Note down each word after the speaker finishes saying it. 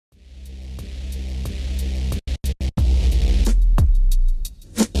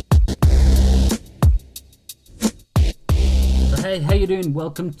Hey, how you doing?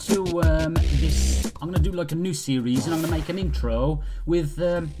 Welcome to this. I'm gonna do like a new series, and I'm gonna make an intro with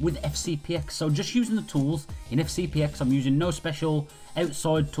FCPX. So just using the tools in FCPX. I'm using no special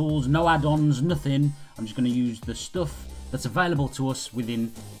outside tools, no add-ons, nothing. I'm just gonna use the stuff that's available to us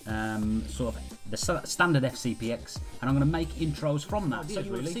within sort of the standard FCPX, and I'm gonna make intros from that. So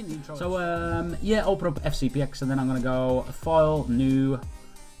really. Yeah, open up FCPX, and then I'm gonna go File, New,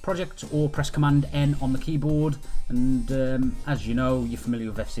 Project, or press Command N on the keyboard. And as you know, you're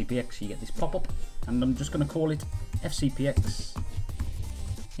familiar with FCPX, you get this pop-up, and I'm just going to call it FCPX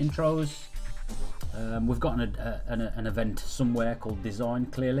Intros. We've got an event somewhere called Design,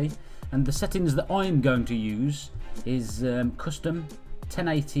 clearly, and the settings that I'm going to use is Custom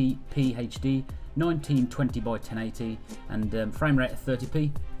 1080p HD 1920 by 1080 and frame rate of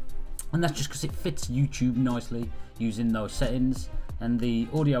 30p, and that's just because it fits YouTube nicely using those settings. And the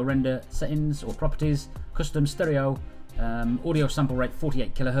audio render settings or properties, custom stereo, audio sample rate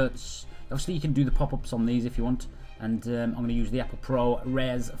 48 kilohertz. Obviously you can do the pop-ups on these if you want, and I'm going to use the Apple Pro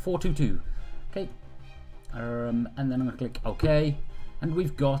Res 422. Okay, and then I'm going to click OK, and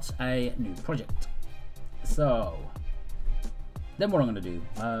we've got a new project. So then what I'm going to do,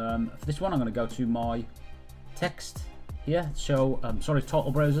 for this one I'm going to go to my text here, so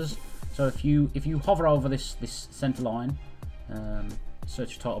title browsers. So if you hover over this center line,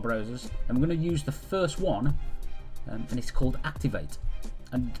 search title browsers, and we're going to use the first one, and it's called Activate.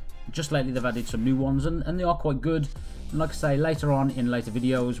 And just lately they've added some new ones, and they are quite good. And like I say, later on in later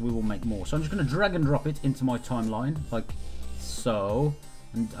videos we will make more. So I'm just going to drag and drop it into my timeline like so,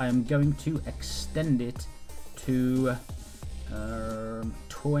 and I am going to extend it to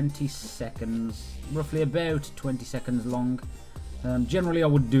 20 seconds, roughly about 20 seconds long. Generally I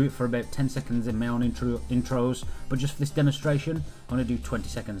would do it for about 10 seconds in my own intros, but just for this demonstration I'm going to do 20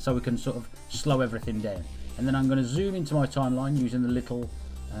 seconds so we can sort of slow everything down. And then I'm going to zoom into my timeline using the little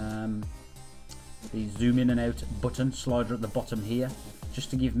the zoom in and out button slider at the bottom here, just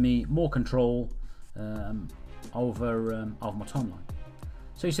to give me more control over my timeline.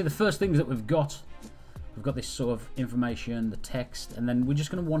 So you see the first things that we've got this sort of information, the text, and then we're just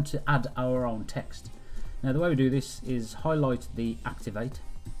going to want to add our own text. Now the way we do this is highlight the Activate,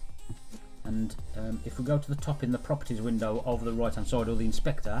 and if we go to the top in the properties window over the right hand side, or the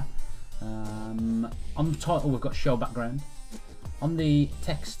inspector, on the title we've got show background. On the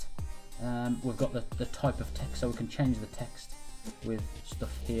text we've got the type of text, so we can change the text with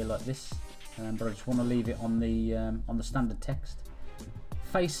stuff here like this, but I just want to leave it on the standard text.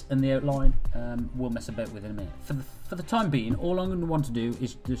 Face and the outline we'll mess about with in a minute. For the time being, all I'm going to want to do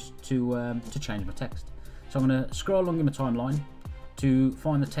is just to change my text. So I'm going to scroll along in my timeline to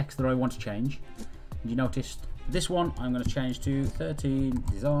find the text that I want to change. And you noticed this one I'm going to change to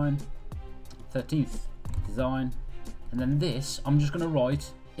 13th design, and then this I'm just going to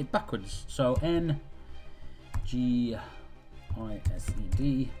write it backwards. So NGISED,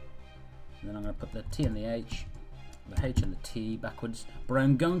 and then I'm going to put the T and the H and the T backwards, but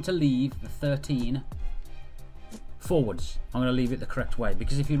I'm going to leave the 13 forwards. I'm going to leave it the correct way,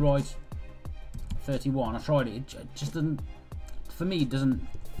 because if you write 31, I tried it, it just doesn't, for me it doesn't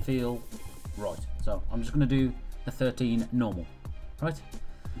feel right, so I'm just going to do the 13 normal, right?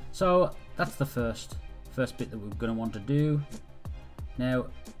 So that's the first bit that we're going to want to do. Now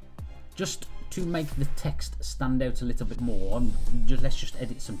just to make the text stand out a little bit more, let's just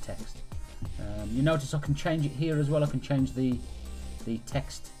edit some text. You notice I can change it here as well. I can change the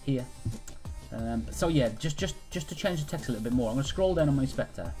text here. So yeah, just to change the text a little bit more, I'm going to scroll down on my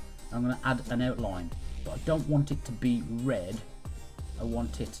inspector. I'm going to add an outline, but I don't want it to be red. I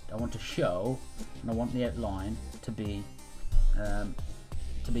want to show, and I want the outline to be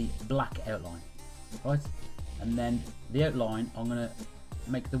black outline, right? And then the outline, I'm going to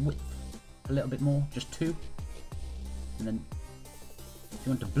make the width a little bit more, just 2. And then if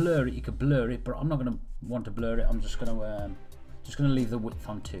you want to blur it, you can blur it, but I'm not going to want to blur it. I'm just going to leave the width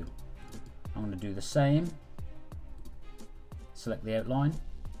on 2. I'm going to do the same. Select the outline.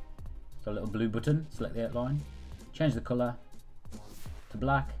 So a little blue button, select the outline, change the color to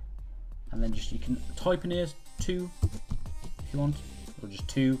black, and then you can type in here 2 if you want, or just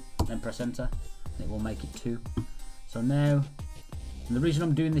 2, then press enter, and it will make it 2. So now, and the reason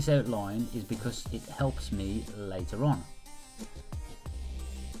I'm doing this outline is because it helps me later on.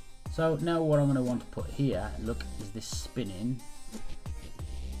 So now what I'm going to want to put here, look, is this spinning.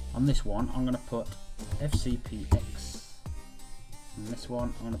 On this one I'm going to put FCPX, and this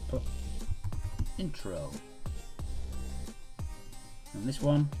one I'm going to put intro, and this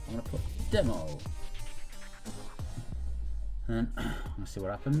one I'm going to put demo, and let's see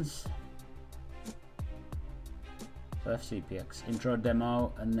what happens. So FCPX intro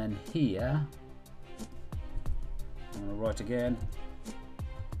demo, and then here I'm going to write again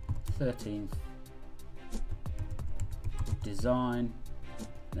 13th design,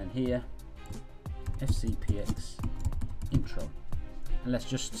 and then here FCPX intro, and let's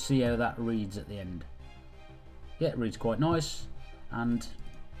just see how that reads at the end. Yeah, it reads quite nice. And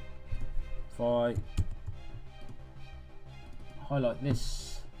if I highlight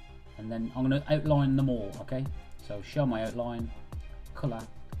this, and then I'm going to outline them all, okay? So show my outline, color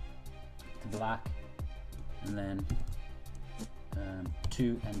to black, and then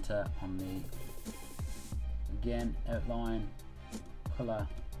to enter on the, again, outline, color.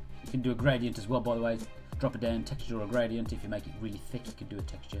 You can do a gradient as well, by the way. Drop it down, texture or a gradient. If you make it really thick, you could do a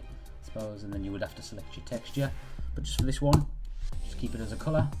texture, I suppose, and then you would have to select your texture. But just for this one, just keep it as a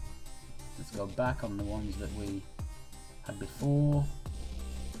color. Let's go back on the ones that we had before.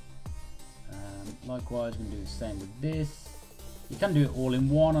 Likewise, we're going to do the same with this. You can do it all in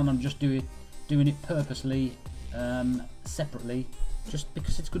one, and I'm just doing it purposely separately, just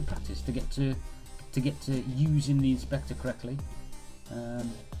because it's good practice to get to using the inspector correctly.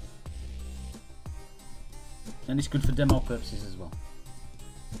 And it's good for demo purposes as well.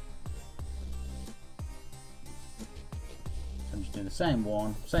 So I'm just doing the same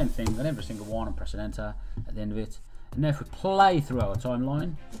thing on every single one, and pressing enter at the end of it. And now if we play through our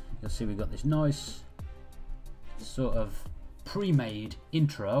timeline, you'll see we've got this nice sort of pre-made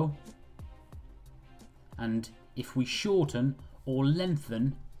intro. And if we shorten or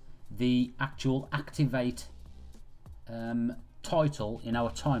lengthen the actual activate title in our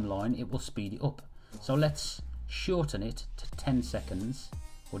timeline, it will speed it up. So let's shorten it to 10 seconds,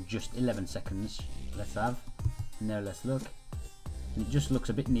 or just 11 seconds. Let's have, and now let's look, and it just looks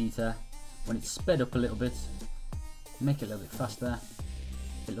a bit neater when it's sped up a little bit. Make it a little bit faster,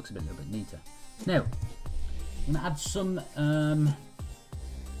 it looks a little bit neater. Now I'm going to add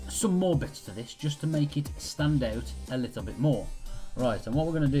some more bits to this, just to make it stand out a little bit more. Right, and what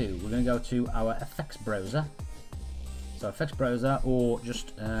we're going to do, we're going to go to our effects browser. So effects browser, or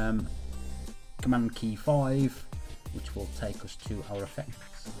just Command key 5, which will take us to our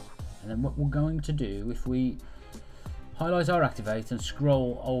effects. And then what we're going to do, if we highlight our activate and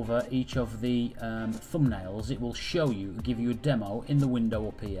scroll over each of the thumbnails, it will show you, give you a demo in the window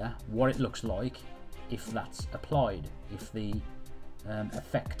up here, what it looks like if that's applied, if the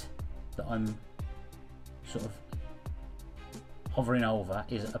effect that I'm sort of hovering over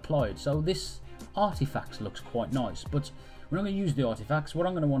is applied. So this artifacts looks quite nice, but we're not going to use the artifacts. What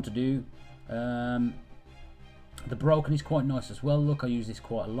I'm going to want to do, the broken is quite nice as well. Look, I use this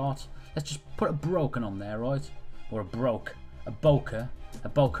quite a lot. Let's just put a broken on there, right? Or a bokeh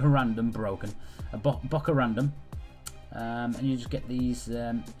random broken, a bokeh random, and you just get these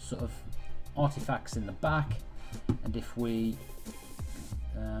sort of artifacts in the back. And if we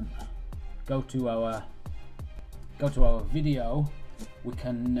go to our video, we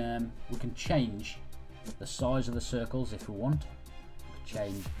can change the size of the circles if we want.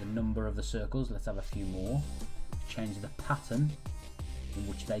 Change the number of the circles. Let's have a few more. Change the pattern in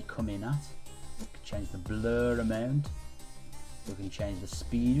which they come in at. We can change the blur amount. We can change the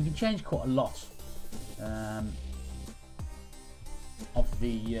speed. We can change quite a lot of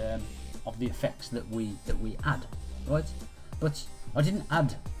the effects that we add, right? But I didn't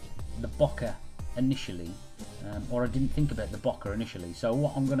add the bokeh initially, or I didn't think about the bokeh initially. So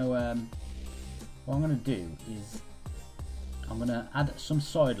what I'm gonna do is I'm gonna add some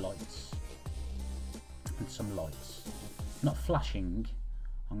side lights and some lights, not flashing.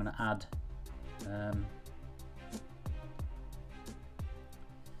 I'm gonna add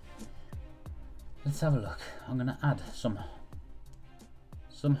let's have a look. I'm gonna add some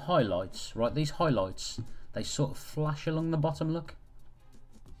highlights, right? These highlights, they sort of flash along the bottom, look.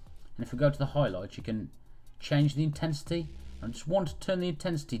 And if we go to the highlights, you can change the intensity. I just want to turn the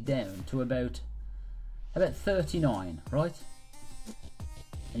intensity down to about 39, right?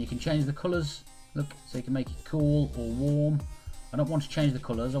 And you can change the colours, look, so you can make it cool or warm. I don't want to change the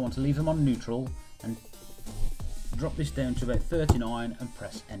colours, I want to leave them on neutral and drop this down to about 39 and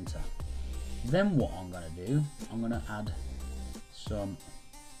press enter. Then what I'm going to do, I'm going to add some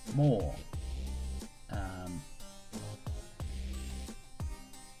more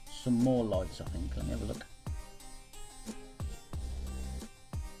lights, I think. Let me have a look.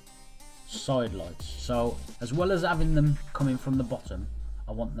 Side lights. So as well as having them coming from the bottom,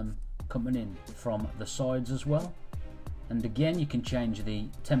 I want them coming in from the sides as well. And again, you can change the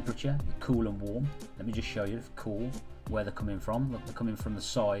temperature, the cool and warm. Let me just show you the cool, where they're coming from. Look, they're coming from the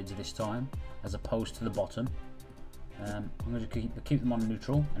sides this time, as opposed to the bottom. I'm going to keep them on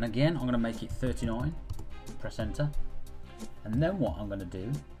neutral, and again I'm going to make it 39. Press enter. And then what I'm going to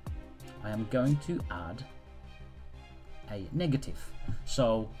do, I am going to add a negative.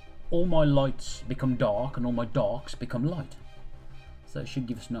 So all my lights become dark and all my darks become light. So it should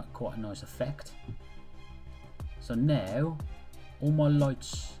give us quite a nice effect. So now all my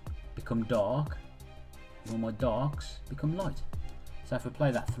lights become dark and all my darks become light. So if we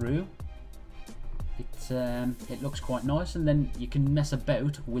play that through, it looks quite nice, and then you can mess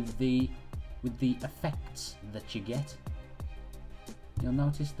about with the effects that you get. You'll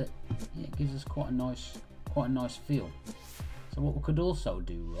notice that it gives us quite a nice feel. So what we could also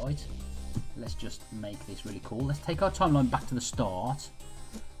do, right? Let's just make this really cool. Let's take our timeline back to the start,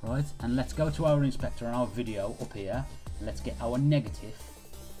 right? And let's go to our inspector and our video up here. And let's get our negative.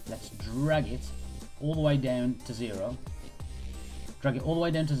 Let's drag it all the way down to 0. Drag it all the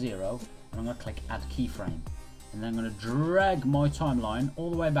way down to 0, and I'm going to click Add Keyframe. And then I'm going to drag my timeline all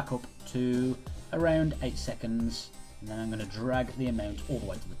the way back up to around 8 seconds. And then I'm going to drag the amount all the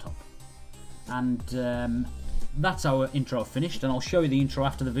way to the top. And that's our intro finished, and I'll show you the intro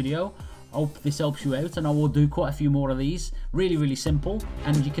after the video. I hope this helps you out, and I will do quite a few more of these. Really, really simple,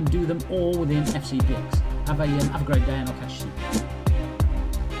 and you can do them all within FCPX. Have a great day, and I'll catch you soon.